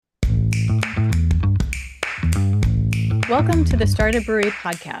Welcome to the Startup Brewery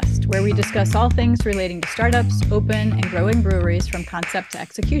podcast, where we discuss all things relating to startups, open, and growing breweries from concept to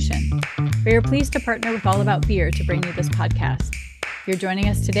execution. We are pleased to partner with All About Beer to bring you this podcast. You're joining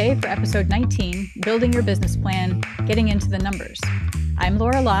us today for episode 19, Building Your Business Plan, Getting into the Numbers. I'm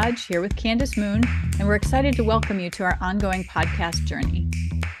Laura Lodge, here with Candace Moon, and we're excited to welcome you to our ongoing podcast journey.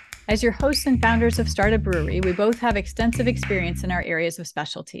 As your hosts and founders of Startup Brewery, we both have extensive experience in our areas of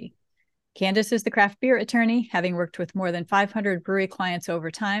specialty. Candace is the craft beer attorney, having worked with more than 500 brewery clients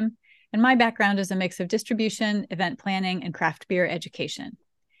over time, and my background is a mix of distribution, event planning, and craft beer education.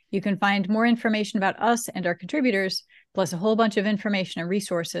 You can find more information about us and our contributors, plus a whole bunch of information and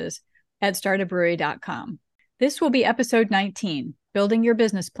resources at startupbrewery.com. This will be episode 19, Building Your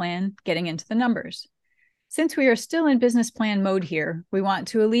Business Plan, Getting into the Numbers. Since we are still in business plan mode here, we want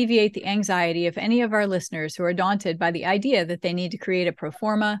to alleviate the anxiety of any of our listeners who are daunted by the idea that they need to create a pro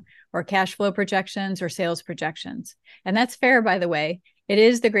forma or cash flow projections or sales projections. And that's fair, by the way. It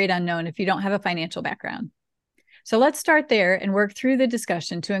is the great unknown if you don't have a financial background. So let's start there and work through the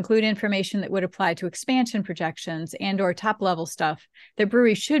discussion to include information that would apply to expansion projections and or top level stuff that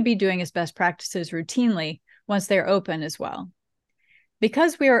breweries should be doing as best practices routinely once they're open as well.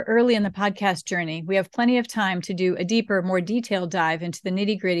 Because we are early in the podcast journey, we have plenty of time to do a deeper, more detailed dive into the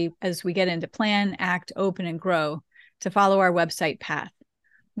nitty-gritty as we get into plan, act, open, and grow to follow our website path.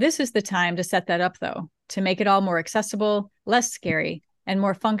 This is the time to set that up, though, to make it all more accessible, less scary, and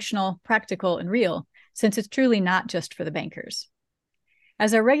more functional, practical, and real, since it's truly not just for the bankers.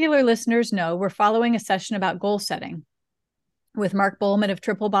 As our regular listeners know, we're following a session about goal setting with Mark Bowman of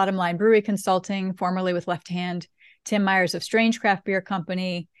Triple Bottom Line Brewery Consulting, formerly with Left Hand, Tim Myers of Strange Craft Beer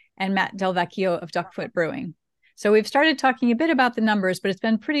Company, and Matt Delvecchio of Duckfoot Brewing. So we've started talking a bit about the numbers, but it's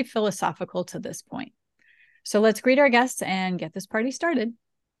been pretty philosophical to this point. So let's greet our guests and get this party started.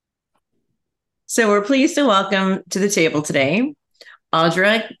 So we're pleased to welcome to the table today,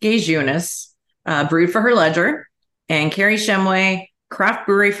 Audra Gay-Junis, Brewed for Her Ledger, and Carrie Shumway, Craft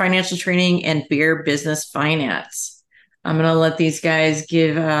Brewery Financial Training and Beer Business Finance. I'm going to let these guys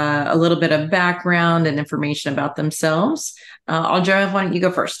give a little bit of background and information about themselves. Audra, why don't you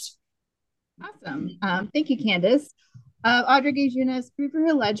go first? Awesome. Thank you, Candace. Audra Gay-Junis, Brewed for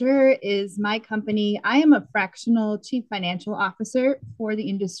Her Ledger is my company. I am a fractional chief financial officer for the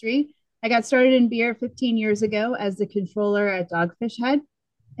industry. I got started in beer 15 years ago as the controller at Dogfish Head,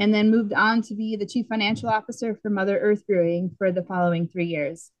 and then moved on to be the chief financial officer for Mother Earth Brewing for the following 3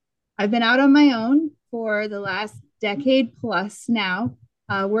 years. I've been out on my own for the last decade plus now,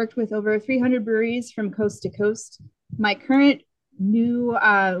 worked with over 300 breweries from coast to coast. My current newer,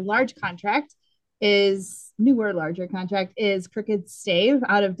 larger contract is Crooked Stave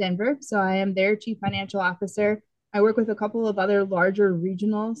out of Denver. So I am their chief financial officer. I work with a couple of other larger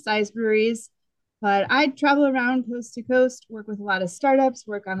regional size breweries, but I travel around coast to coast, work with a lot of startups,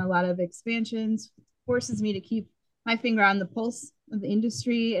 work on a lot of expansions, forces me to keep my finger on the pulse of the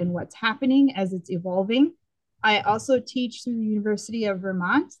industry and what's happening as it's evolving. I also teach through the University of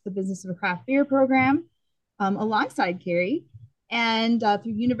Vermont, the Business of a Craft Beer program, alongside Carrie, and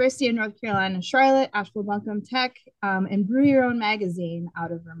through University of North Carolina, Charlotte, Asheville Buncombe Tech, and Brew Your Own magazine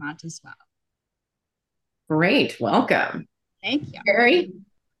out of Vermont as well. Great. Welcome. Thank you. Carrie?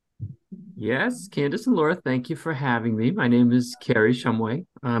 Yes, Candace and Laura, thank you for having me. My name is Carrie Shumway.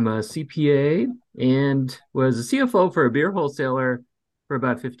 I'm a CPA and was a CFO for a beer wholesaler for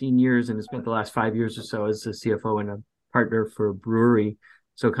about 15 years and have spent the last 5 years or so as a CFO and a partner for a brewery.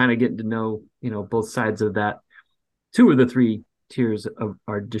 So kind of getting to know, both sides of that, two of the three tiers of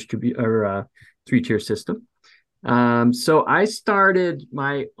our three-tier system. So I started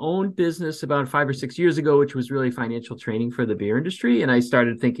my own business about 5 or 6 years ago, which was really financial training for the beer industry. And I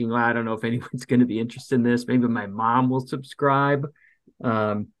started thinking, well, I don't know if anyone's going to be interested in this. Maybe my mom will subscribe.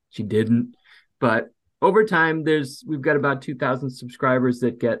 She didn't, but over time, we've got about 2,000 subscribers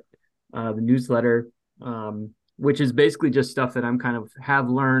that get the newsletter, which is basically just stuff that I'm kind of have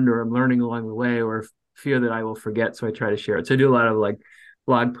learned or I'm learning along the way or fear that I will forget. So I try to share it. So I do a lot of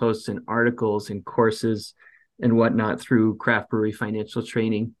blog posts and articles and courses and whatnot through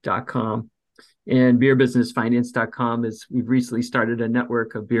craftbreweryfinancialtraining.com. And beerbusinessfinance.com is we've recently started a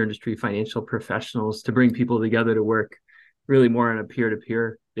network of beer industry financial professionals to bring people together to work really more on a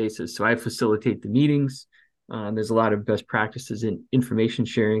peer-to-peer basis. So I facilitate the meetings. There's a lot of best practices in information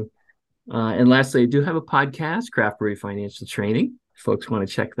sharing. And lastly, I do have a podcast, Craft Brewery Financial Training. If folks want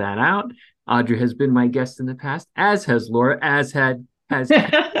to check that out. Audra has been my guest in the past, as has Laura, has some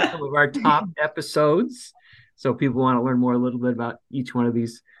of our top episodes. So people want to learn more a little bit about each one of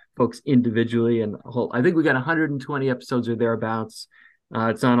these folks individually and I think we got 120 episodes or thereabouts.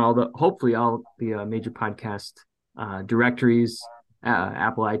 It's on hopefully all the major podcast directories,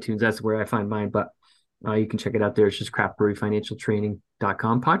 Apple, iTunes. That's where I find mine, but you can check it out there. It's just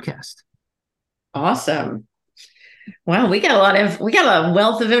craftbreweryfinancialtraining.com podcast. Awesome. Wow, we got a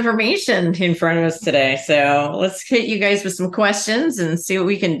wealth of information in front of us today. So let's hit you guys with some questions and see what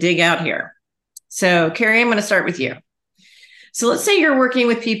we can dig out here. So Carrie, I'm going to start with you. So let's say you're working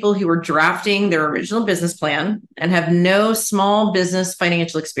with people who are drafting their original business plan and have no small business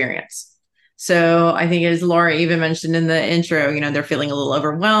financial experience. So I think, as Laura even mentioned in the intro, they're feeling a little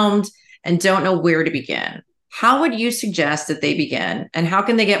overwhelmed and don't know where to begin. How would you suggest that they begin, and how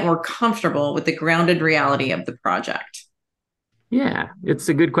can they get more comfortable with the grounded reality of the project? Yeah, it's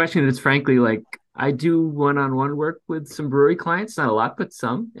a good question. It's frankly, like, I do one-on-one work with some brewery clients, not a lot, but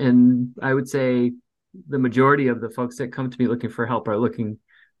some. And I would say the majority of the folks that come to me looking for help are looking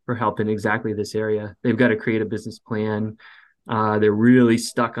for help in exactly this area. They've got to create a business plan. They're really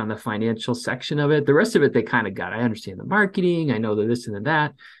stuck on the financial section of it. The rest of it, they kind of got. I understand the marketing. I know the this and the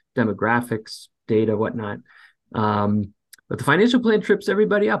that, demographics, data, whatnot. But the financial plan trips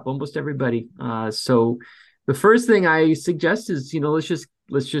everybody up, almost everybody. So the first thing I suggest is,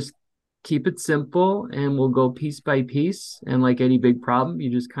 let's just keep it simple, and we'll go piece by piece. And like any big problem, you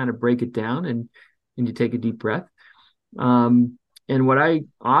just kind of break it down and you take a deep breath. And what I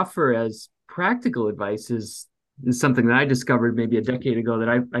offer as practical advice is something that I discovered maybe a decade ago that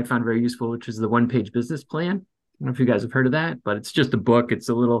I found very useful, which is the one-page business plan. I don't know if you guys have heard of that, but it's just a book. It's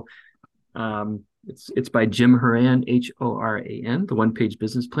a little, it's by Jim Horan, Horan, the one-page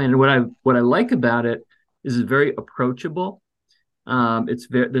business plan. And what I like about it is it's very approachable.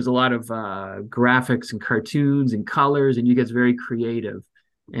 There's a lot of graphics and cartoons and colors, and you get very creative.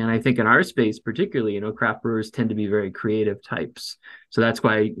 And I think in our space, particularly, craft brewers tend to be very creative types. So that's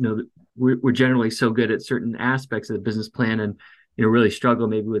why, we're generally so good at certain aspects of the business plan, and, really struggle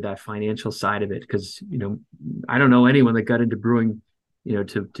maybe with that financial side of it. Because, I don't know anyone that got into brewing,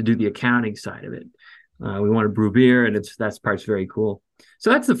 to do the accounting side of it. We want to brew beer, and that part's very cool.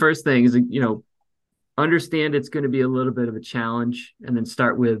 So that's the first thing is, understand it's going to be a little bit of a challenge, and then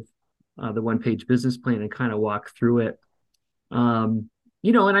start with the one-page business plan and kind of walk through it. And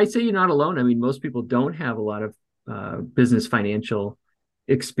I say you're not alone. I mean, most people don't have a lot of business financial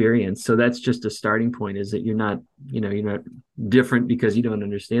experience. So that's just a starting point, is that you're not different because you don't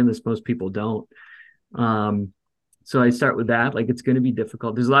understand this. Most people don't. So I start with that. Like, it's going to be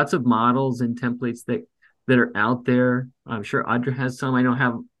difficult. There's lots of models and templates that are out there. I'm sure Audra has some. I don't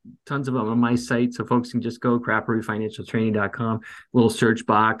have tons of them on my site. So folks can just go craftbreweryfinancialtraining.com, little search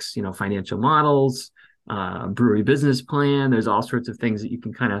box, financial models, brewery business plan. There's all sorts of things that you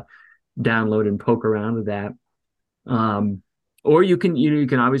can kind of download and poke around with that. Or you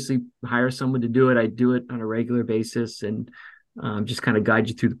can obviously hire someone to do it. I do it on a regular basis, and just kind of guide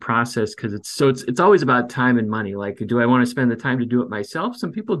you through the process, because it's always about time and money. Like, do I want to spend the time to do it myself?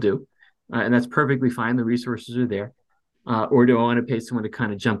 Some people do, and that's perfectly fine. The resources are there. Or do I want to pay someone to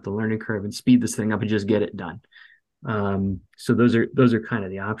kind of jump the learning curve and speed this thing up and just get it done? So those are kind of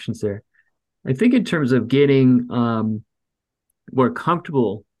the options there. I think in terms of getting more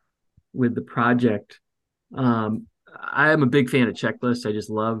comfortable with the project, I am a big fan of checklists. I just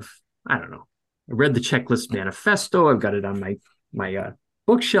love, I don't know. I read the checklist manifesto. I've got it on my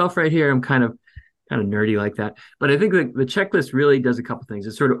bookshelf right here. I'm kind of nerdy like that. But I think the checklist really does a couple things.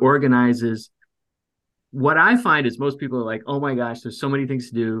 It sort of organizes. What I find is most people are like, oh my gosh, there's so many things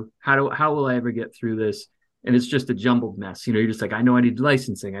to do. How will I ever get through this? And it's just a jumbled mess. You're just like, I know I need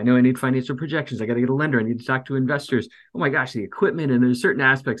licensing. I know I need financial projections. I got to get a lender. I need to talk to investors. Oh my gosh, the equipment. And there's certain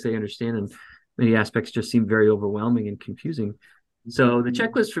aspects they understand, and many aspects just seem very overwhelming and confusing. So the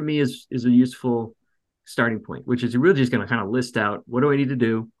checklist for me is a useful starting point, which is really just going to kind of list out, what do I need to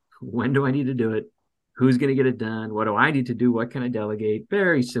do? When do I need to do it? Who's going to get it done? What do I need to do? What can I delegate?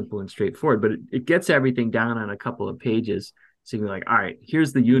 Very simple and straightforward, but it gets everything down on a couple of pages. So you're like, all right,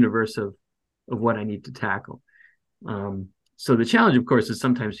 here's the universe of what I need to tackle. So the challenge, of course, is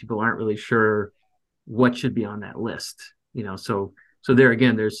sometimes people aren't really sure what should be on that list. So there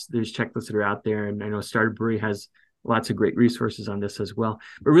again, there's checklists that are out there, and I know Started Brewery has lots of great resources on this as well.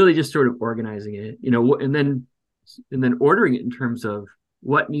 But really, just sort of organizing it, and then ordering it in terms of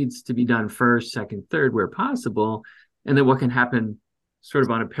what needs to be done first, second, third, where possible, and then what can happen sort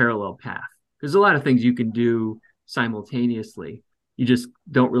of on a parallel path. There's a lot of things you can do simultaneously. You just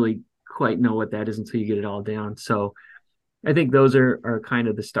don't really quite know what that is until you get it all down. So I think those are kind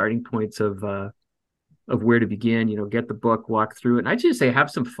of the starting points of where to begin. Get the book, walk through it. And I just say have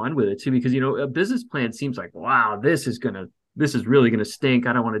some fun with it too, because a business plan seems like, wow, this is really gonna stink.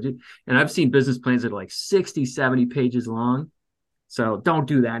 I don't want to do. And I've seen business plans that are like 60, 70 pages long. So don't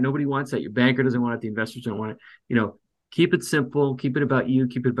do that. Nobody wants that. Your banker doesn't want it. The investors don't want it. Keep it simple. Keep it about you.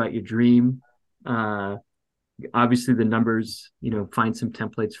 Keep it about your dream. Obviously the numbers, find some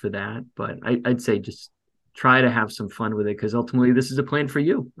templates for that, but I'd say just try to have some fun with it, because ultimately this is a plan for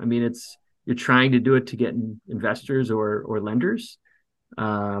you. I mean, you're trying to do it to get investors or lenders.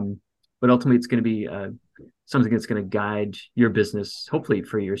 But ultimately it's going to be something that's going to guide your business, hopefully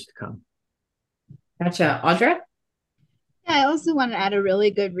for years to come. Gotcha. Audra? Yeah, I also want to add a really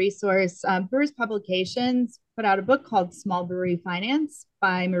good resource. Brewers Publications put out a book called Small Brewery Finance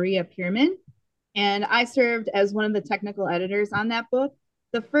by Maria Pierman. And I served as one of the technical editors on that book.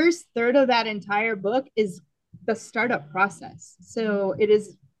 The first third of that entire book is the startup process. So it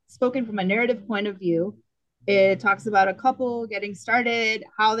is spoken from a narrative point of view. It talks about a couple getting started,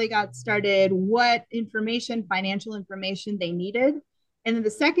 how they got started, what information, financial information they needed. And then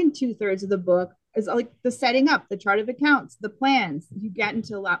the second 2/3 of the book is like the setting up, the chart of accounts, the plans. You get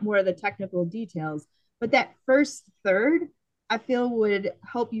into a lot more of the technical details. But that first third, I feel, would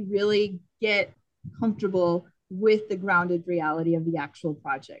help you really get comfortable with the grounded reality of the actual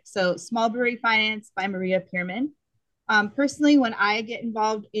project. So Small Brewery Finance by Maria Pierman. Personally, when I get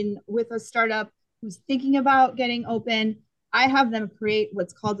involved with a startup who's thinking about getting open, I have them create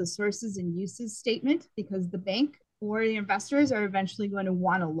what's called a sources and uses statement, because the bank or the investors are eventually going to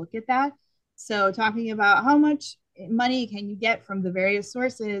want to look at that. So talking about how much money can you get from the various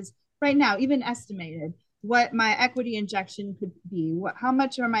sources right now, even estimated, what my equity injection could be, how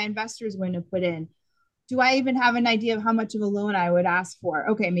much are my investors going to put in? Do I even have an idea of how much of a loan I would ask for?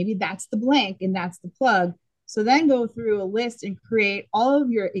 Okay, maybe that's the blank and that's the plug. So then go through a list and create all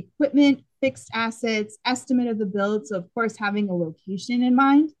of your equipment, fixed assets, estimate of the build. So of course, having a location in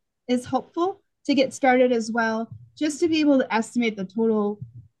mind is helpful to get started as well, just to be able to estimate the total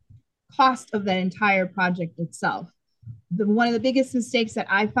cost of the entire project itself. One of the biggest mistakes that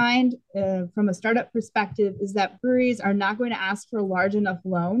I find from a startup perspective is that breweries are not going to ask for a large enough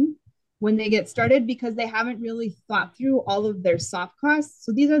loan when they get started, because they haven't really thought through all of their soft costs.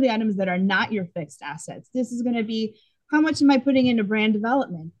 So these are the items that are not your fixed assets. This is going to be, how much am I putting into brand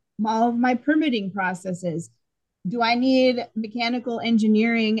development? All of my permitting processes. Do I need mechanical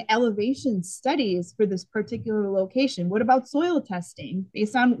engineering elevation studies for this particular location? What about soil testing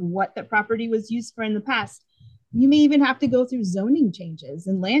based on what the property was used for in the past? You may even have to go through zoning changes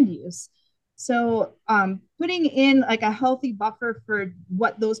and land use. So putting in like a healthy buffer for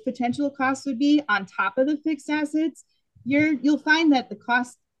what those potential costs would be on top of the fixed assets, you'll find that the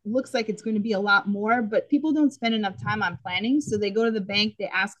cost looks like it's going to be a lot more, but people don't spend enough time on planning. So they go to the bank, they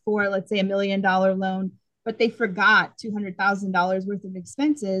ask for, let's say, $1 million loan, but they forgot $200,000 worth of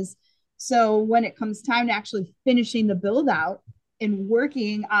expenses. So when it comes time to actually finishing the build out and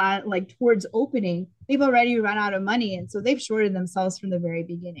working on towards opening, they've already run out of money. And so they've shorted themselves from the very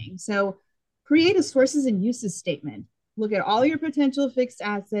beginning. So create a sources and uses statement. Look at all your potential fixed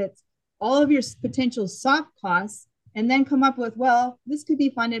assets, all of your potential soft costs, and then come up with, well, this could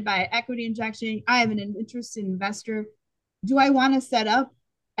be funded by equity injection. I have an interested investor. Do I want to set up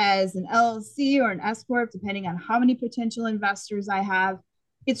as an LLC or an S Corp, depending on how many potential investors I have?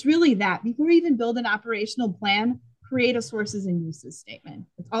 It's really that. Before you even build an operational plan, create a sources and uses statement.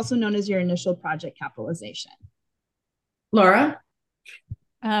 It's also known as your initial project capitalization. Laura?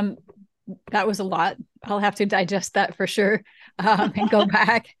 That was a lot. I'll have to digest that for sure and go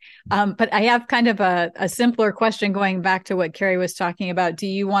back. But I have kind of a simpler question going back to what Carrie was talking about. Do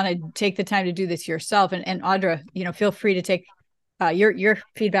you want to take the time to do this yourself? And Audra, feel free to take your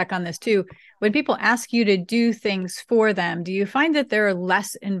feedback on this too. When people ask you to do things for them, do you find that they're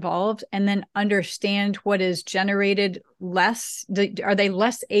less involved and then understand what is generated less? Are they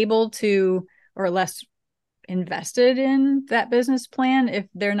less able to, or less invested in that business plan if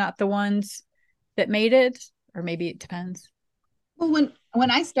they're not the ones that made it? Or maybe it depends. Well,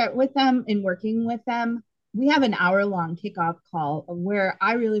 when I start with them and working with them, we have an hour-long kickoff call where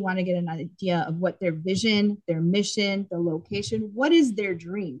I really want to get an idea of what their vision, their mission, the location, what is their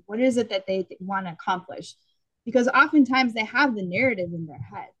dream? What is it that they want to accomplish? Because oftentimes they have the narrative in their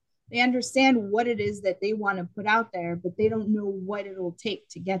head. They understand what it is that they want to put out there, but they don't know what it will take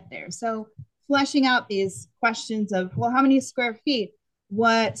to get there. So fleshing out these questions of, well, how many square feet?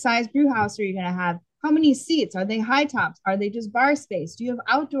 What size brew house are you going to have? How many seats? Are they high tops? Are they just bar space? Do you have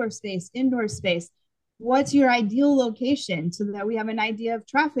outdoor space, indoor space? What's your ideal location so that we have an idea of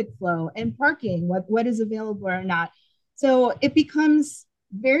traffic flow and parking, what is available or not? So it becomes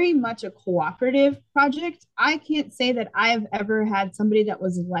very much a cooperative project. I can't say that I've ever had somebody that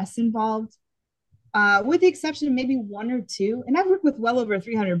was less involved, with the exception of maybe one or two. And I've worked with well over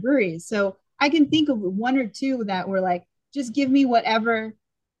 300 breweries. So I can think of one or two that were like, just give me whatever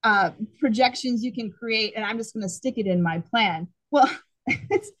projections you can create, and I'm just going to stick it in my plan. Well,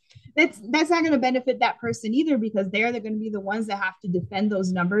 that's not going to benefit that person either, because they're going to be the ones that have to defend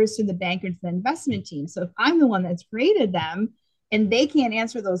those numbers to the bank or to the investment team. So if I'm the one that's created them and they can't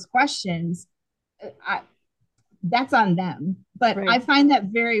answer those questions, that's on them. But right. I find that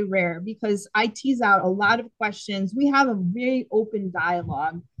very rare because I tease out a lot of questions. We have a very open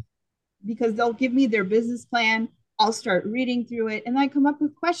dialogue because they'll give me their business plan. I'll start reading through it and I come up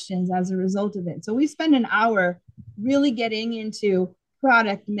with questions as a result of it. So we spend an hour really getting into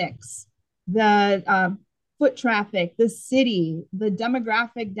product mix, the foot traffic, the city, the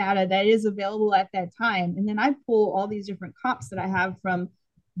demographic data that is available at that time. And then I pull all these different comps that I have from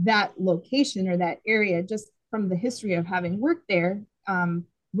that location or that area, just from the history of having worked there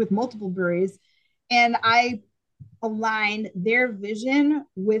with multiple breweries. And I align their vision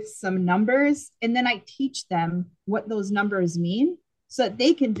with some numbers, and then I teach them what those numbers mean so that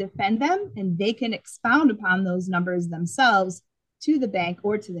they can defend them and they can expound upon those numbers themselves to the bank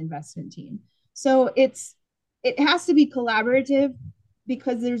or to the investment team. So it has to be collaborative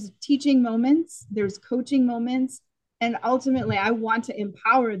because there's teaching moments, there's coaching moments, and ultimately I want to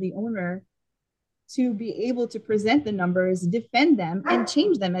empower the owner to be able to present the numbers, defend them, and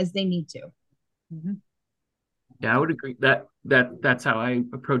change them as they need to. Mm-hmm. Yeah, I would agree that's how I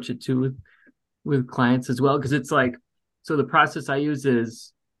approach it too with clients as well. Because it's like, so the process I use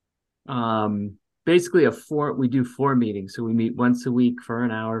is basically we do 4 meetings. So we meet once a week for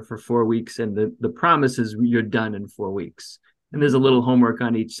an hour for 4 weeks. And the promise is you're done in 4 weeks. And there's a little homework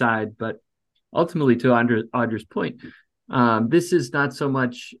on each side. But ultimately, to Audra's point, this is not so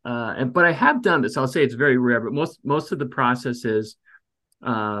much, but I have done this. I'll say it's very rare, but most of the process is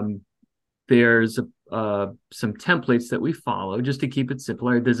there's some templates that we follow just to keep it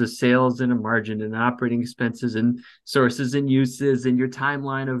simpler. There's a sales and a margin and operating expenses and sources and uses and your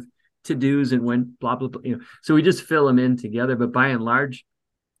timeline of to-dos and when blah, blah, blah. So we just fill them in together. But by and large,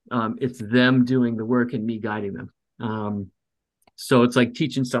 it's them doing the work and me guiding them. So it's like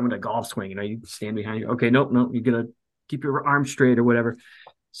teaching someone a golf swing. You stand behind you. Okay, nope, you're going to keep your arm straight or whatever.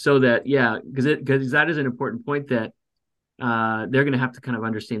 So that, because that is an important point that they're going to have to kind of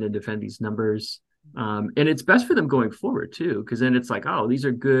understand and defend these numbers. And it's best for them going forward too, because then it's like, oh, this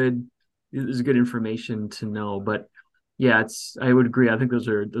is good information to know. But yeah, I would agree. I think those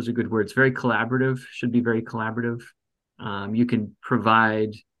are good words. Very collaborative, should be very collaborative. You can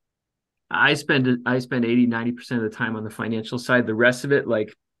provide, I spend 80-90% of the time on the financial side. The rest of it,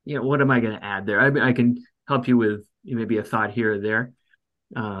 like, what am I going to add there? I can help you with maybe a thought here or there.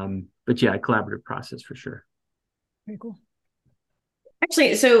 But yeah, a collaborative process for sure. Very cool.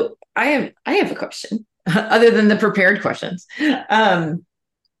 Actually, so I have a question other than the prepared questions.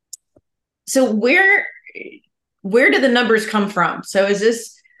 So where do the numbers come from? So is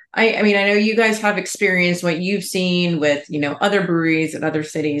this, I mean, I know you guys have experienced what you've seen with, other breweries and other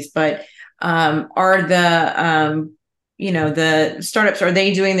cities, but are the startups, are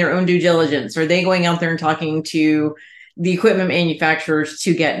they doing their own due diligence? Are they going out there and talking to the equipment manufacturers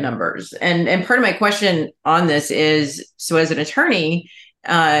to get numbers? And part of my question on this is, so as an attorney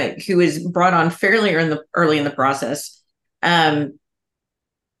who is brought on fairly early in the process,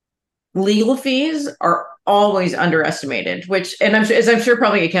 legal fees are always underestimated, and I'm sure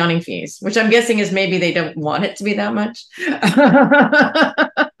probably accounting fees, which I'm guessing is maybe they don't want it to be that much.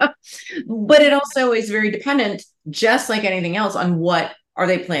 But it also is very dependent, just like anything else, on what are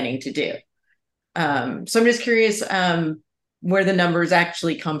they planning to do. So I'm just curious where the numbers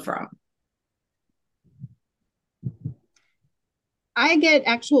actually come from. I get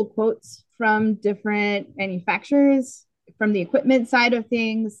actual quotes from different manufacturers from the equipment side of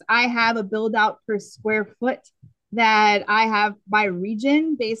things. I have a build out per square foot that I have by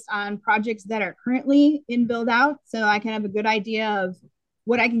region based on projects that are currently in build out. So I can have a good idea of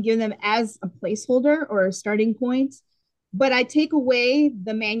what I can give them as a placeholder or a starting point. But I take away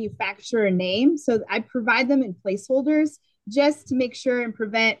the manufacturer name. So I provide them in placeholders just to make sure and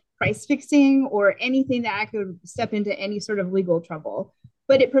prevent price fixing or anything that I could step into any sort of legal trouble.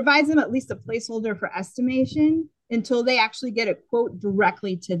 But it provides them at least a placeholder for estimation until they actually get a quote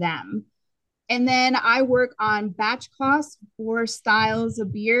directly to them. And then I work on batch costs for styles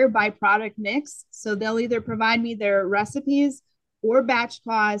of beer by product mix. So they'll either provide me their recipes or batch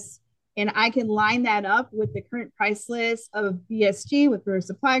costs, and I can line that up with the current price list of BSG with Brewer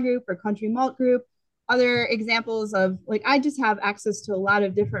Supply Group or Country Malt Group. Other examples of, like, I just have access to a lot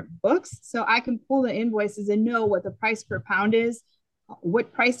of different books, so I can pull the invoices and know what the price per pound is,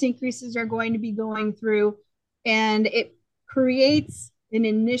 what price increases are going to be going through. And it creates an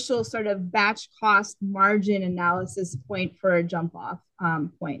initial sort of batch cost margin analysis point for a jump off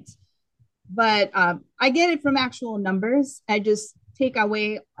point. But I get it from actual numbers. I just take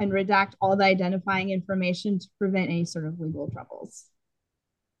away and redact all the identifying information to prevent any sort of legal troubles.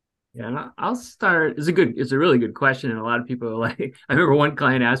 Yeah, and I'll start. It's a really good question. And a lot of people are like, I remember one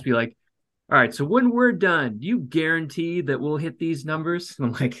client asked me like, all right, so when we're done, do you guarantee that we'll hit these numbers?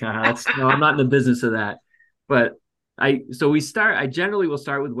 I'm like, no, I'm not in the business of that. But I generally will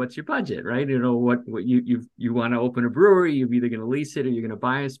start with what's your budget, right? You know, what you want to open a brewery, you're either going to lease it or you're going to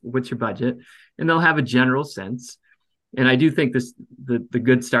buy it. What's your budget? And they'll have a general sense. And I do think the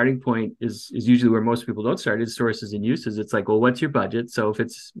good starting point is usually where most people don't start, is sources and uses. It's like, well, what's your budget? So if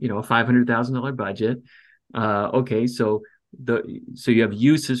it's, you know, a $500,000 budget, okay, so you have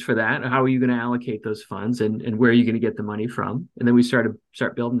uses for that. How are you going to allocate those funds, and where are you going to get the money from? And then we start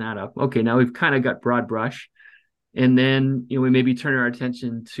building that up. Okay, now we've kind of got broad brush, and then, you know, we maybe turn our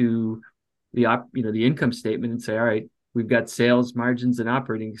attention to the income statement and say, all right, we've got sales, margins, and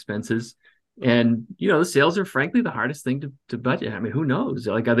operating expenses. And, you know, the sales are frankly the hardest thing to budget. I mean, who knows?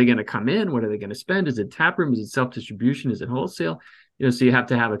 Like, are they going to come in? What are they going to spend? Is it tap room? Is it self-distribution? Is it wholesale? You know, so you have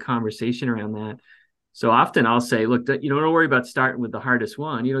to have a conversation around that. So often I'll say, look, don't worry about starting with the hardest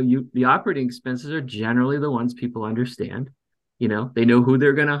one. You know, the operating expenses are generally the ones people understand. You know, they know who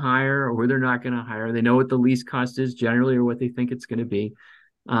they're going to hire or who they're not going to hire. They know what the lease cost is generally, or what they think it's going to be.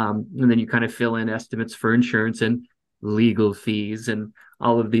 And then you kind of fill in estimates for insurance and legal fees and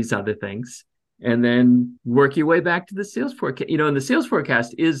all of these other things, and then work your way back to the sales forecast. You know, and the sales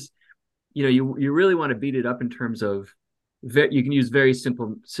forecast is, you know, you really want to beat it up in terms of, you can use very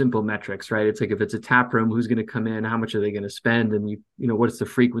simple metrics, right? It's like, if it's a tap room, who's going to come in, how much are they going to spend, and you know, what's the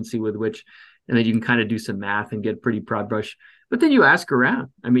frequency with which, and then you can kind of do some math and get pretty broad brush. But then you ask around.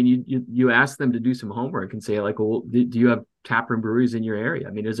 I mean, you ask them to do some homework and say, like, well, do you have tap room breweries in your area?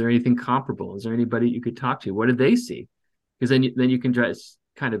 I mean, is there anything comparable? Is there anybody you could talk to? What did they see? Because then you can just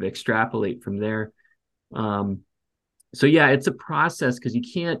kind of extrapolate from there. So yeah, it's a process, because you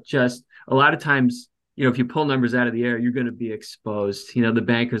can't just, a lot of times, you know, if you pull numbers out of the air, you're going to be exposed. You know, the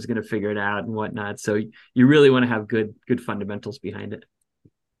banker's going to figure it out and whatnot. So you really want to have good fundamentals behind it.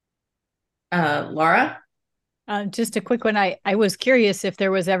 Laura? Just a quick one. I was curious if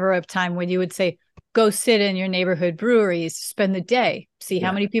there was ever a time when you would say, go sit in your neighborhood breweries, spend the day, see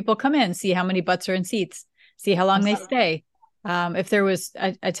how many people come in, see how many butts are in seats, see how long they stay. If there was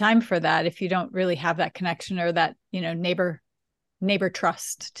a time for that, if you don't really have that connection or that, you know, neighbor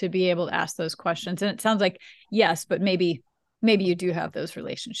trust to be able to ask those questions. And it sounds like yes, but maybe you do have those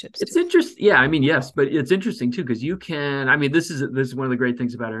relationships. It's interesting. Yeah, I mean, yes, but it's interesting too, because you can, I mean, this is one of the great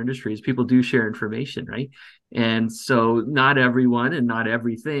things about our industry is people do share information, right? And so not everyone and not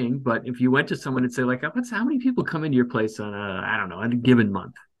everything, but if you went to someone and say, like, how many people come into your place on a given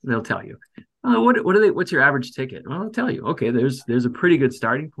month? They'll tell you. What's your average ticket? Well, I'll tell you. Okay, there's a pretty good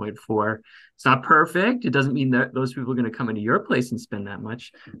starting point for, it's not perfect. It doesn't mean that those people are going to come into your place and spend that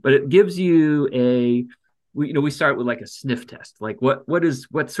much, but it gives you we start with like a sniff test. Like what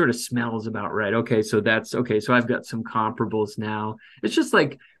sort of smells about right? Okay, so that's okay. So I've got some comparables now. It's just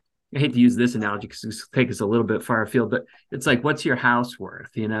like, I hate to use this analogy because it's take us a little bit far afield, but it's like, what's your house worth?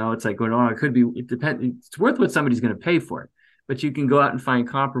 You know, it's like, well, it depends. It's worth what somebody's going to pay for it. But you can go out and find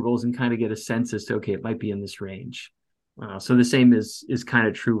comparables and kind of get a sense as to, okay, it might be in this range. So the same is kind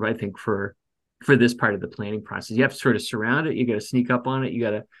of true, I think, for this part of the planning process. You have to sort of surround it. You got to sneak up on it. You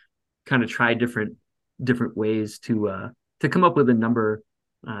got to kind of try different ways to come up with a number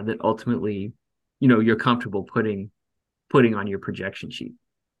that ultimately, you know, you're comfortable putting on your projection sheet.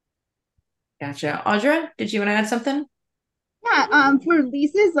 Gotcha. Audra, did you want to add something? Yeah, for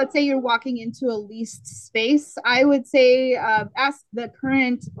leases, let's say you're walking into a leased space, I would say ask the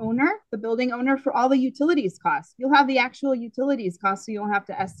current owner, the building owner, for all the utilities costs. You'll have the actual utilities costs, so you don't have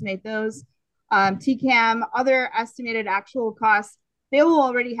to estimate those. TCAM, other estimated actual costs, they will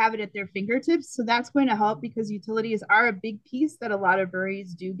already have it at their fingertips. So that's going to help, because utilities are a big piece that a lot of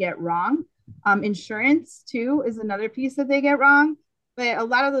breweries do get wrong. Insurance, too, is another piece that they get wrong. But a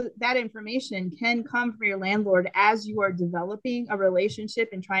lot of that information can come from your landlord as you are developing a relationship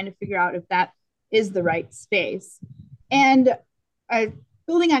and trying to figure out if that is the right space. And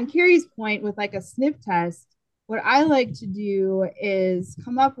building on Carrie's point with like a sniff test, what I like to do is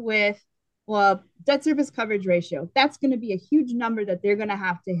come up with, well, debt service coverage ratio. That's going to be a huge number that they're going to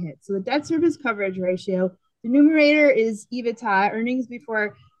have to hit. So the debt service coverage ratio, the numerator is EBITDA, earnings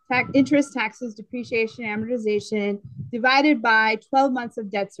before interest, taxes, depreciation, amortization, divided by 12 months of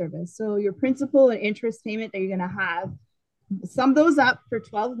debt service. So your principal and interest payment that you're going to have, sum those up for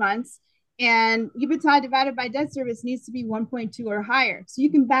 12 months And EBITDA divided by debt service needs to be 1.2 or higher. So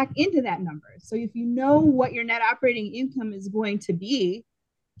you can back into that number. So if you know what your net operating income is going to be,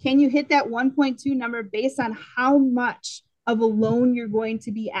 can you hit that 1.2 number based on how much of a loan you're going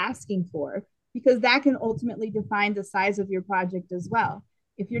to be asking for? Because that can ultimately define the size of your project as well.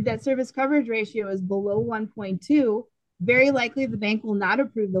 If your debt service coverage ratio is below 1.2, very likely the bank will not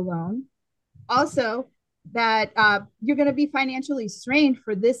approve the loan. Also, that you're going to be financially strained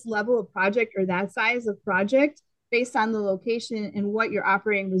for this level of project or that size of project based on the location and what your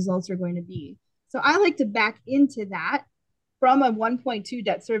operating results are going to be. So I like to back into that from a 1.2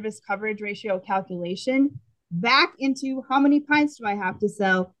 debt service coverage ratio calculation back into how many pints do I have to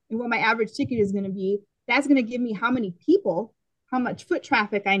sell and what my average ticket is going to be. That's going to give me how many people, how much foot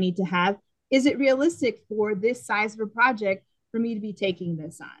traffic I need to have. Is it realistic for this size of a project for me to be taking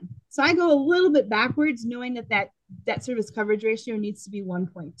this on? So I go a little bit backwards, knowing that that debt service coverage ratio needs to be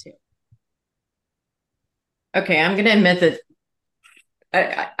 1.2. Okay, I'm going to admit that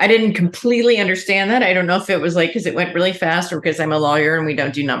I didn't completely understand that. I don't know if it was like because it went really fast or because I'm a lawyer and we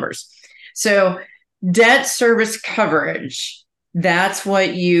don't do numbers. So debt service coverage, that's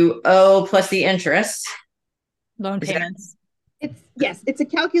what you owe plus the interest. Loan payments. It's a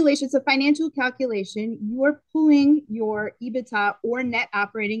calculation. It's a financial calculation. You're pulling your EBITDA or net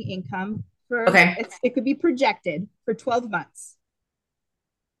operating income for, it could be projected for 12 months.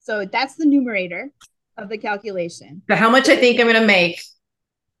 So that's the numerator of the calculation. So how much I think I'm going to make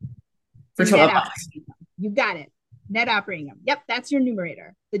for 12 months. You got it. Net operating income. Yep, that's your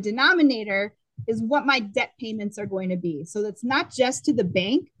numerator. The denominator is what my debt payments are going to be. So that's not just to the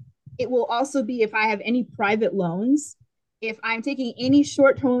bank. It will also be if I have any private loans. If I'm taking any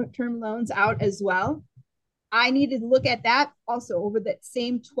short-term loans out as well, I need to look at that also over that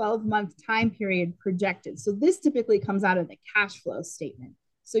same 12-month time period projected. So this typically comes out of the cash flow statement.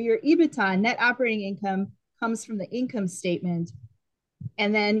 So your EBITDA, net operating income, comes from the income statement,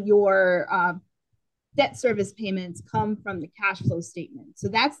 and then your debt service payments come from the cash flow statement. So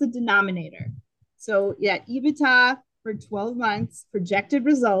that's the denominator. So yeah, EBITDA for 12 months, projected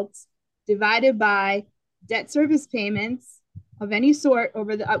results, divided by debt service payments of any sort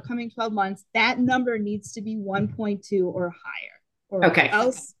over the upcoming 12 months, that number needs to be 1.2 or higher, or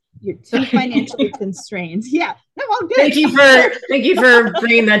else you're too financially constrained. Yeah, no, all good. Thank you for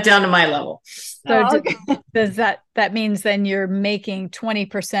bringing that down to my level. So does that means then you're making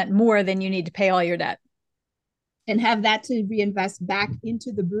 20% more than you need to pay all your debt? And have that to reinvest back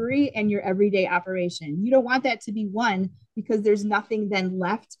into the brewery and your everyday operation. You don't want that to be one, because there's nothing then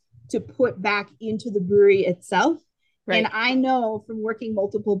left to put back into the brewery itself. Right. And I know from working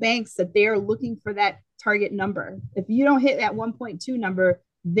multiple banks that they are looking for that target number. If you don't hit that 1.2 number,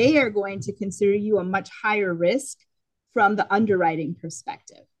 they are going to consider you a much higher risk from the underwriting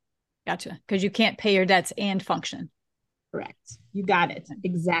perspective. Gotcha. Because you can't pay your debts and function. Correct. You got it.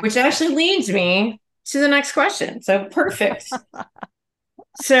 Exactly. Which actually leads me to the next question. So perfect.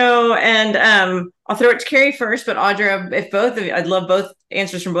 So, and I'll throw it to Carrie first, but Audra, if both of you, I'd love both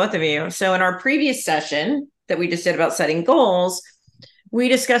answers from both of you. So in our previous session that we just did about setting goals, we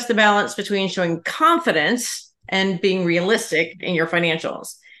discussed the balance between showing confidence and being realistic in your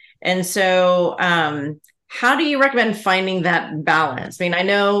financials. And so how do you recommend finding that balance? I mean, I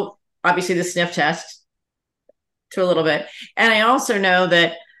know obviously the sniff test to a little bit. And I also know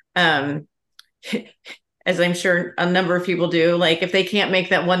that as I'm sure a number of people do, like if they can't make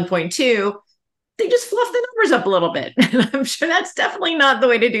that 1.2, they just fluff the numbers up a little bit. I'm sure that's definitely not the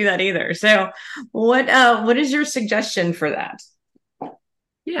way to do that either. So what is your suggestion for that?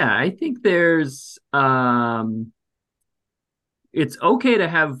 Yeah, I think there's it's okay to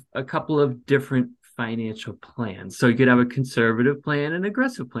have a couple of different financial plans. So you could have a conservative plan, an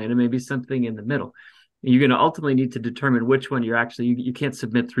aggressive plan, and maybe something in the middle. You're going to ultimately need to determine which one you're actually, you can't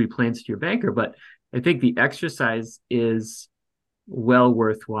submit 3 plans to your banker, but I think the exercise is well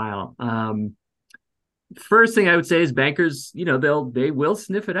worthwhile. First thing I would say is bankers, they will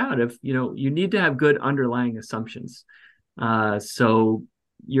sniff it out if, you need to have good underlying assumptions. So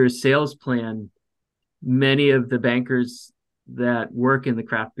your sales plan, many of the bankers that work in the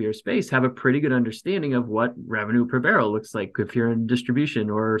craft beer space have a pretty good understanding of what revenue per barrel looks like if you're in distribution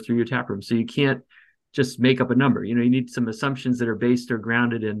or through your tap room. So you can't just make up a number. You need some assumptions that are based or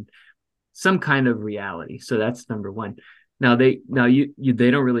grounded in some kind of reality. So that's number one. Now they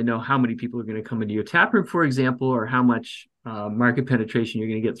don't really know how many people are going to come into your tap room, for example, or how much market penetration you're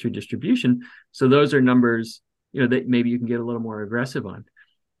going to get through distribution. So those are numbers, that maybe you can get a little more aggressive on.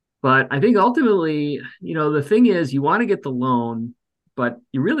 But I think ultimately, the thing is you want to get the loan, but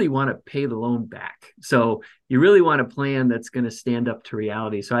you really want to pay the loan back. So you really want a plan that's going to stand up to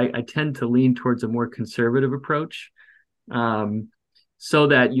reality. So I tend to lean towards a more conservative approach, so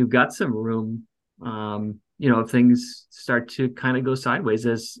that you've got some room, if things start to kind of go sideways,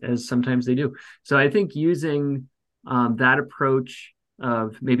 as sometimes they do. So I think using that approach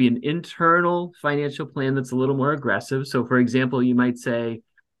of maybe an internal financial plan that's a little more aggressive. So for example, you might say,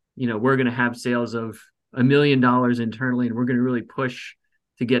 we're going to have sales of $1 million internally, and we're going to really push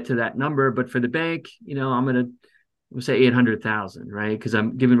to get to that number. But for the bank, I'm going to say 800,000, right? Because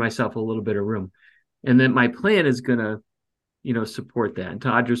I'm giving myself a little bit of room. And then my plan is going to, support that. And to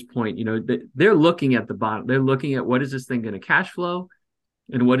Audra's point, they're looking at the bottom. They're looking at what is this thing going to cash flow,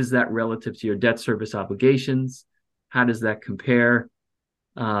 and what is that relative to your debt service obligations? How does that compare?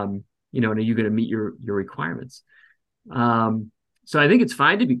 And are you going to meet your requirements? So I think it's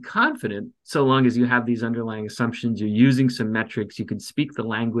fine to be confident so long as you have these underlying assumptions, you're using some metrics, you can speak the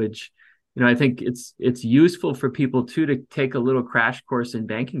language. I think it's useful for people too to take a little crash course in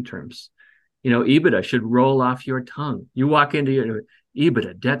banking terms. EBITDA should roll off your tongue. You walk into your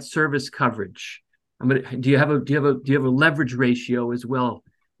EBITDA, debt service coverage. Do you have a leverage ratio as well,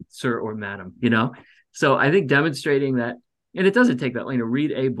 sir or madam? So I think demonstrating that, and it doesn't take that long.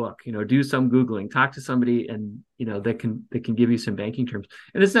 Read a book, do some Googling, talk to somebody, and that can give you some banking terms.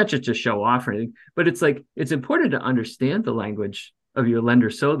 And it's not just to show off or anything, but it's important to understand the language of your lender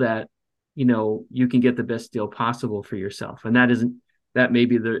so that you can get the best deal possible for yourself. And that may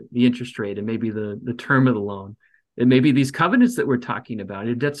be the interest rate, and maybe the term of the loan. It may be these covenants that we're talking about.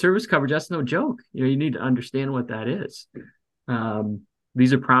 Your debt service coverage, that's no joke. You need to understand what that is.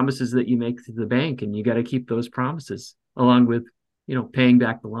 These are promises that you make to the bank, and you got to keep those promises along with, paying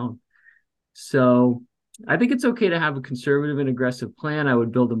back the loan. So I think it's okay to have a conservative and aggressive plan. I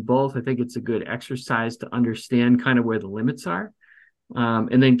would build them both. I think it's a good exercise to understand kind of where the limits are,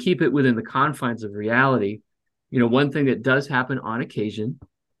 and then keep it within the confines of reality. One thing that does happen on occasion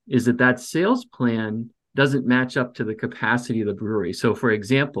is that sales plan doesn't match up to the capacity of the brewery. So for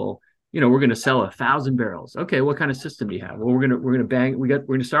example, we're going to sell 1,000 barrels. Okay, what kind of system do you have? Well, we're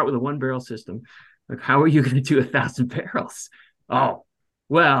going to start with a 1-barrel system. Like, how are you going to do 1,000 barrels? Oh,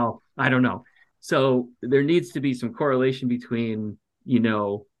 well, I don't know. So there needs to be some correlation between,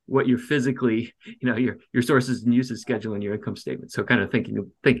 what you're physically, your sources and uses schedule and your income statement. So kind of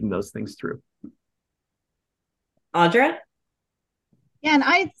thinking those things through. Audra? Yeah, and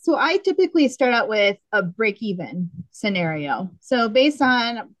I typically start out with a break-even scenario. So based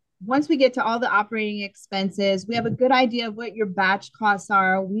on, once we get to all the operating expenses, we have a good idea of what your batch costs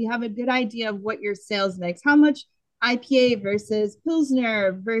are. We have a good idea of what your sales mix, how much IPA versus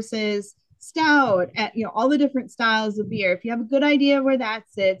Pilsner versus Stout, all the different styles of beer. If you have a good idea of where that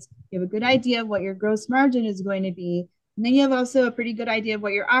sits, you have a good idea of what your gross margin is going to be. And then you have also a pretty good idea of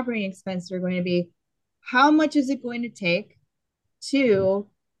what your operating expenses are going to be. How much is it going to take for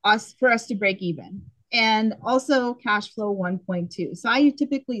us to break even? And also cash flow 1.2. So I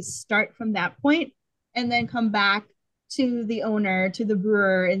typically start from that point and then come back to the owner, to the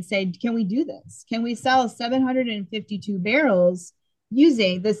brewer, and say, can we do this? Can we sell 752 barrels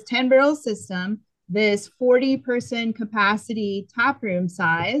using this 10-barrel system, this 40-person capacity tap room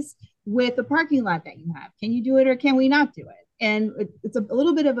size with the parking lot that you have? Can you do it, or can we not do it? And it's a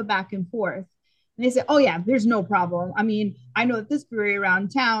little bit of a back and forth. And they say, oh yeah, there's no problem. I mean, I know that this brewery around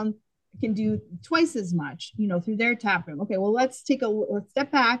town can do twice as much, through their tap room. Okay, well, let's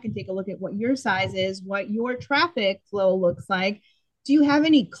step back and take a look at what your size is, what your traffic flow looks like. Do you have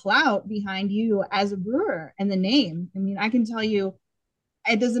any clout behind you as a brewer and the name? I mean, I can tell you,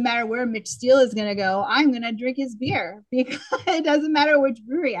 it doesn't matter where Mitch Steele is going to go. I'm going to drink his beer, because it doesn't matter which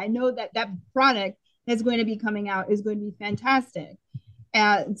brewery. I know that product that's going to be coming out is going to be fantastic.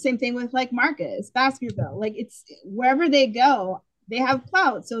 Same thing with like Marcus, Baskerville. Like, it's wherever they go, they have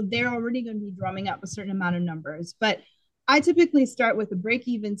clout. So they're already going to be drumming up a certain amount of numbers. But I typically start with a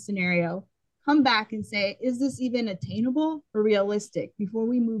break-even scenario, come back and say, is this even attainable or realistic before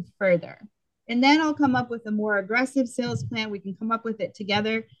we move further? And then I'll come up with a more aggressive sales plan. We can come up with it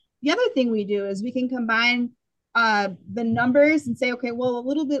together. The other thing we do is we can combine the numbers and say, okay, well, a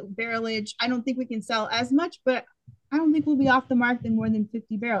little bit barrelage, I don't think we can sell as much, but I don't think we'll be off the mark than more than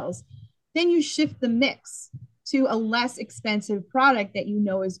 50 barrels. Then you shift the mix to a less expensive product that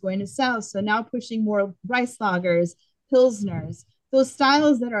is going to sell. So now pushing more rice lagers, pilsners, those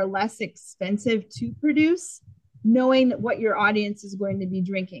styles that are less expensive to produce, knowing what your audience is going to be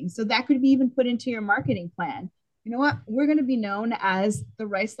drinking. So that could be even put into your marketing plan. You know what? We're going to be known as the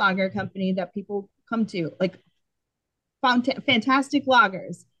rice lager company that people come to, like fantastic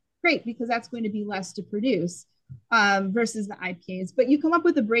lagers. Great, because that's going to be less to produce. versus the IPAs, but you come up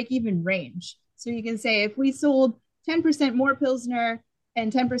with a break-even range. So you can say if we sold 10% more Pilsner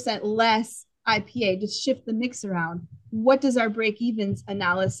and 10% less IPA, just shift the mix around. What does our break-evens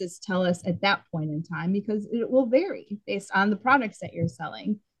analysis tell us at that point in time? Because it will vary based on the products that you're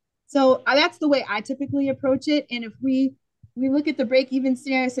selling. So that's the way I typically approach it. And if we look at the break-even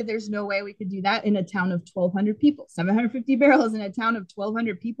scenario, I said there's no way we could do that in a town of 1,200 people, 750 barrels in a town of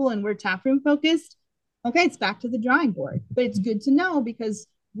 1,200 people, and we're taproom focused. Okay, it's back to the drawing board. But it's good to know because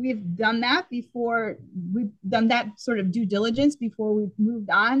we've done that before. We've done that sort of due diligence before we've moved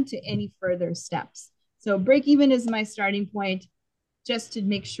on to any further steps. So break even is my starting point, just to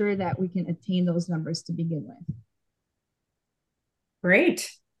make sure that we can attain those numbers to begin with. Great.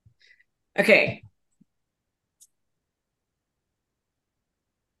 Okay.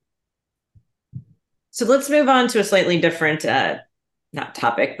 So let's move on to a slightly different, not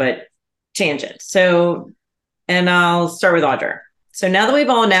topic, but tangent. So, and I'll start with Audra. So now that we've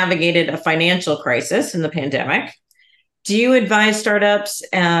all navigated a financial crisis in the pandemic, do you advise startups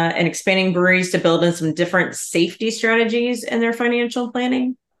and expanding breweries to build in some different safety strategies in their financial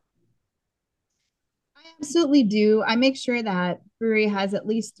planning? I absolutely do. I make sure that brewery has at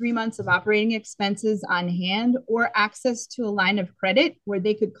least 3 months of operating expenses on hand or access to a line of credit where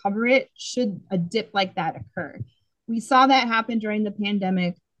they could cover it should a dip like that occur. We saw that happen during the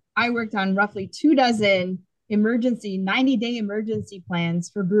pandemic. I worked on roughly 24 emergency 90-day emergency plans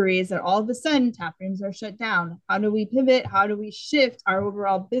for breweries that all of a sudden tap rooms are shut down. How do we pivot? How do we shift our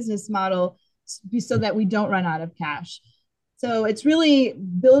overall business model so that we don't run out of cash? So it's really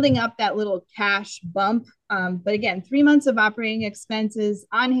building up that little cash bump. But again, 3 months of operating expenses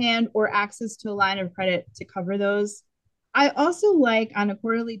on hand or access to a line of credit to cover those. I also like on a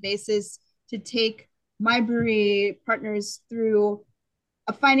quarterly basis to take my brewery partners through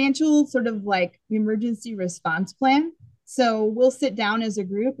a financial sort of like emergency response plan. So we'll sit down as a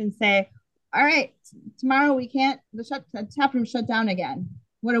group and say, all right, tomorrow we can't, the tap room shut down again.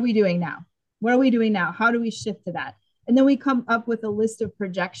 What are we doing now? What are we doing now? How do we shift to that? And then we come up with a list of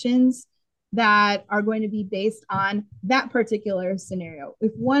projections that are going to be based on that particular scenario.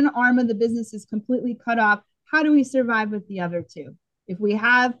 If one arm of the business is completely cut off, how do we survive with the other two? If we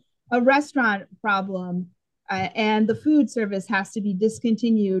have a restaurant problem and the food service has to be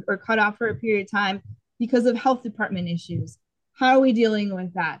discontinued or cut off for a period of time because of health department issues, how are we dealing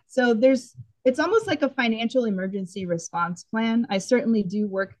with that? So it's almost like a financial emergency response plan. I certainly do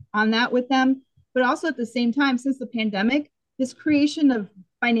work on that with them. But also at the same time, since the pandemic, this creation of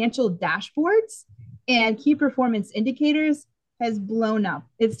financial dashboards and key performance indicators has blown up.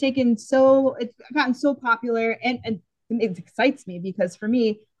 It's gotten so popular, and it excites me because for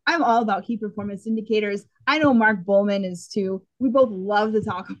me, I'm all about key performance indicators. I know Mark Bowman is too. We both love to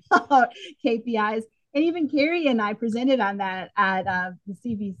talk about KPIs. And even Carrie and I presented on that at the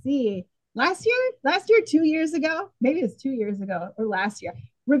CBC last year, 2 years ago, maybe it's 2 years ago or last year.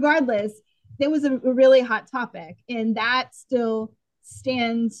 Regardless, it was a really hot topic, and that still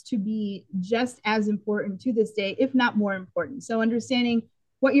stands to be just as important to this day, if not more important. So understanding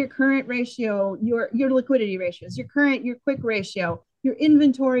what your current ratio, your liquidity ratios, your quick ratio, your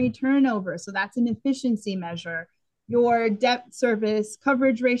inventory turnover. So that's an efficiency measure. Your debt service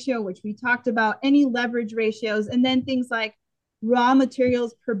coverage ratio, which we talked about, any leverage ratios, and then things like raw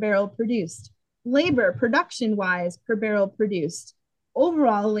materials per barrel produced, labor production wise per barrel produced,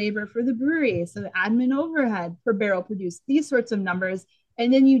 overall labor for the brewery, so the admin overhead per barrel produced, these sorts of numbers.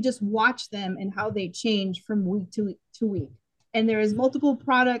 And then you just watch them and how they change from week to week. And there is multiple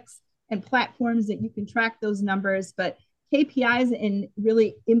products and platforms that you can track those numbers, but KPIs and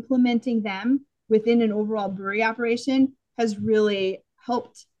really implementing them within an overall brewery operation has really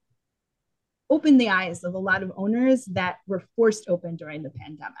helped open the eyes of a lot of owners that were forced open during the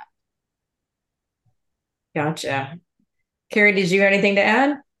pandemic. Gotcha. Carrie, did you have anything to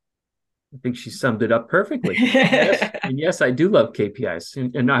add? I think she summed it up perfectly. Yes. And yes, I do love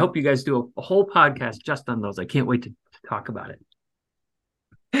KPIs. And I hope you guys do a whole podcast just on those. I can't wait to talk about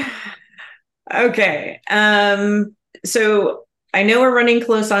it. Okay. So I know we're running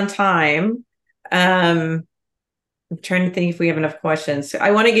close on time. I'm trying to think if we have enough questions. I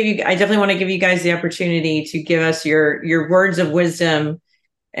definitely want to give you guys the opportunity to give us your words of wisdom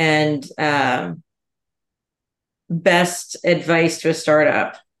and best advice to a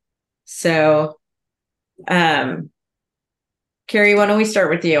startup. So, Carrie, why don't we start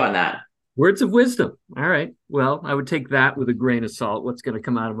with you on that? Words of wisdom. All right. Well, I would take that with a grain of salt. What's going to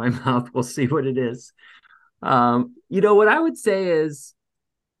come out of my mouth? We'll see what it is. What I would say is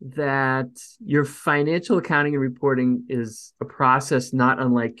that your financial accounting and reporting is a process not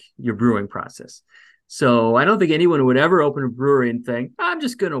unlike your brewing process. So I don't think anyone would ever open a brewery and think, I'm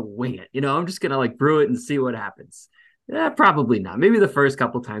just going to wing it. I'm just going to like brew it and see what happens. Probably not. Maybe the first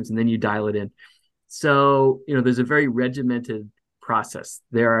couple of times and then you dial it in. So, there's a very regimented process.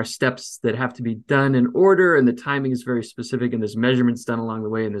 There are steps that have to be done in order, and the timing is very specific, and there's measurements done along the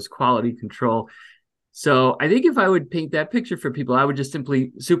way, and there's quality control. So I think if I would paint that picture for people, I would just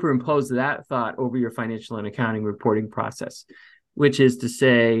simply superimpose that thought over your financial and accounting reporting process, which is to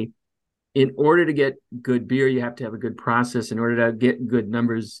say, in order to get good beer, you have to have a good process. In order to get good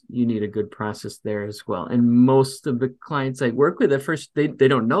numbers, you need a good process there as well. And most of the clients I work with at first, they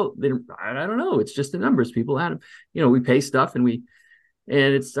don't know. I don't know. It's just the numbers. People add them. We pay stuff and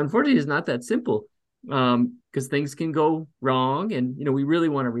it's unfortunately it's not that simple because things can go wrong. And, we really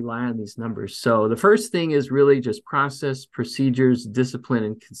want to rely on these numbers. So the first thing is really just process, procedures, discipline,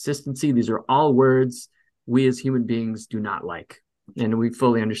 and consistency. These are all words we as human beings do not like. And we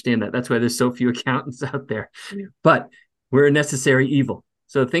fully understand that. That's why there's so few accountants out there. But we're a necessary evil.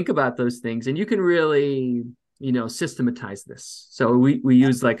 So think about those things. And you can really, systematize this. So we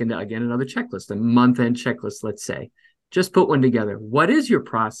use another checklist, a month-end checklist, let's say. Just put one together. What is your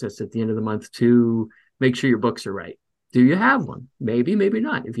process at the end of the month to make sure your books are right? Do you have one? Maybe, maybe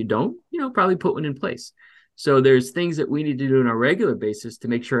not. If you don't, probably put one in place. So there's things that we need to do on a regular basis to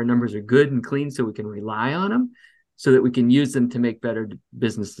make sure our numbers are good and clean so we can rely on them, so that we can use them to make better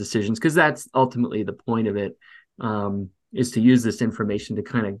business decisions, because that's ultimately the point of it, is to use this information to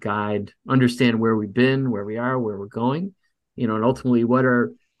kind of guide, understand where we've been, where we are, where we're going, and ultimately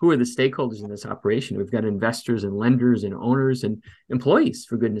who are the stakeholders in this operation. We've got investors and lenders and owners and employees,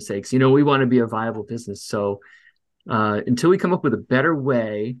 for goodness sakes. We want to be a viable business. So until we come up with a better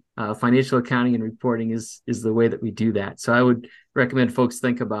way, financial accounting and reporting is the way that we do that. So I would recommend folks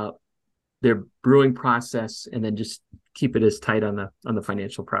think about their brewing process and then just keep it as tight on the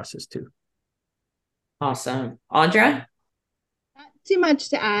financial process too. Awesome. Audra? Not too much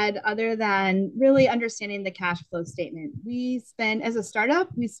to add other than really understanding the cash flow statement. As a startup,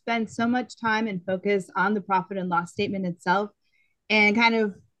 we spend so much time and focus on the profit and loss statement itself and kind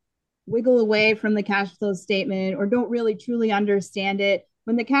of wiggle away from the cash flow statement or don't really truly understand it.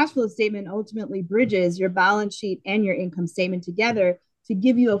 When the cash flow statement ultimately bridges your balance sheet and your income statement together to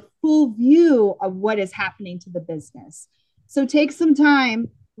give you a full view of what is happening to the business. So take some time,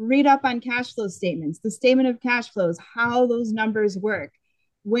 read up on cash flow statements, the statement of cash flows, how those numbers work.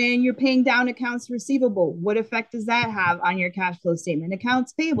 When you're paying down accounts receivable, what effect does that have on your cash flow statement?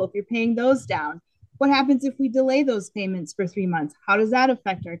 Accounts payable, if you're paying those down, what happens if we delay those payments for 3 months? How does that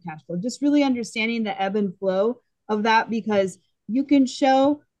affect our cash flow? Just really understanding the ebb and flow of that, because you can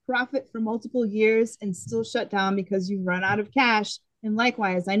show profit for multiple years and still shut down because you've run out of cash. And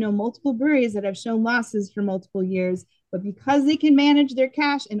likewise, I know multiple breweries that have shown losses for multiple years, but because they can manage their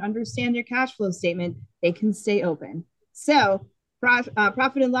cash and understand their cash flow statement, they can stay open. So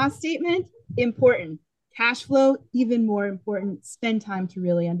profit and loss statement, important. Cash flow, even more important. Spend time to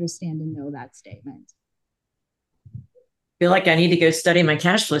really understand and know that statement. I feel like I need to go study my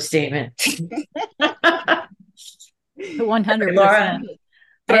cash flow statement. 100%. Laura,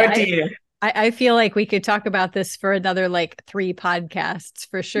 throw it to you. I feel like we could talk about this for another 3 podcasts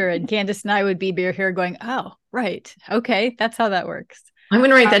for sure. And Candace and I would be here going, oh, right. Okay. That's how that works. I'm going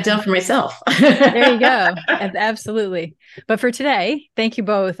to write that down for myself. There you go. Absolutely. But for today, thank you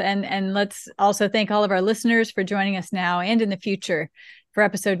both. And let's also thank all of our listeners for joining us now and in the future for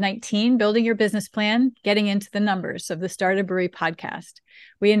episode 19, Building Your Business Plan, Getting into the Numbers of the Start a Brewery podcast.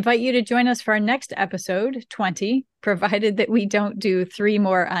 We invite you to join us for our next episode, 20, provided that we don't do 3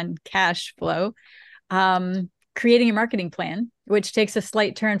 more on cash flow, creating a marketing plan, which takes a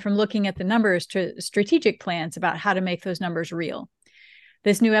slight turn from looking at the numbers to strategic plans about how to make those numbers real.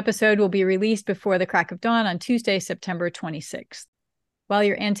 This new episode will be released before the crack of dawn on Tuesday, September 26th. While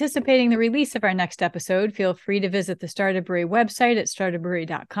you're anticipating the release of our next episode, feel free to visit the Start a Brewery website at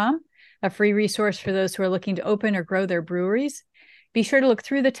startabrewery.com, a free resource for those who are looking to open or grow their breweries. Be sure to look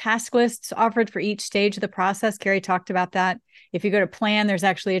through the task lists offered for each stage of the process. Carrie talked about that. If you go to plan, there's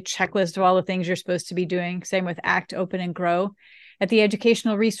actually a checklist of all the things you're supposed to be doing. Same with Act, Open, and Grow. At the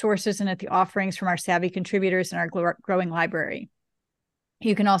educational resources and at the offerings from our savvy contributors in our growing library.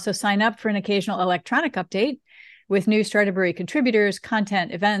 You can also sign up for an occasional electronic update with new Start a Brewery contributors,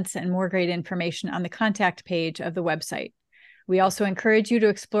 content, events, and more great information on the contact page of the website. We also encourage you to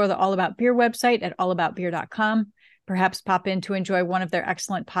explore the All About Beer website at allaboutbeer.com. Perhaps pop in to enjoy one of their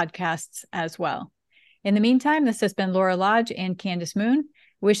excellent podcasts as well. In the meantime, this has been Laura Lodge and Candace Moon,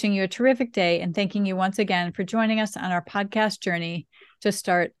 wishing you a terrific day and thanking you once again for joining us on our podcast journey to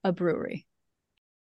start a brewery.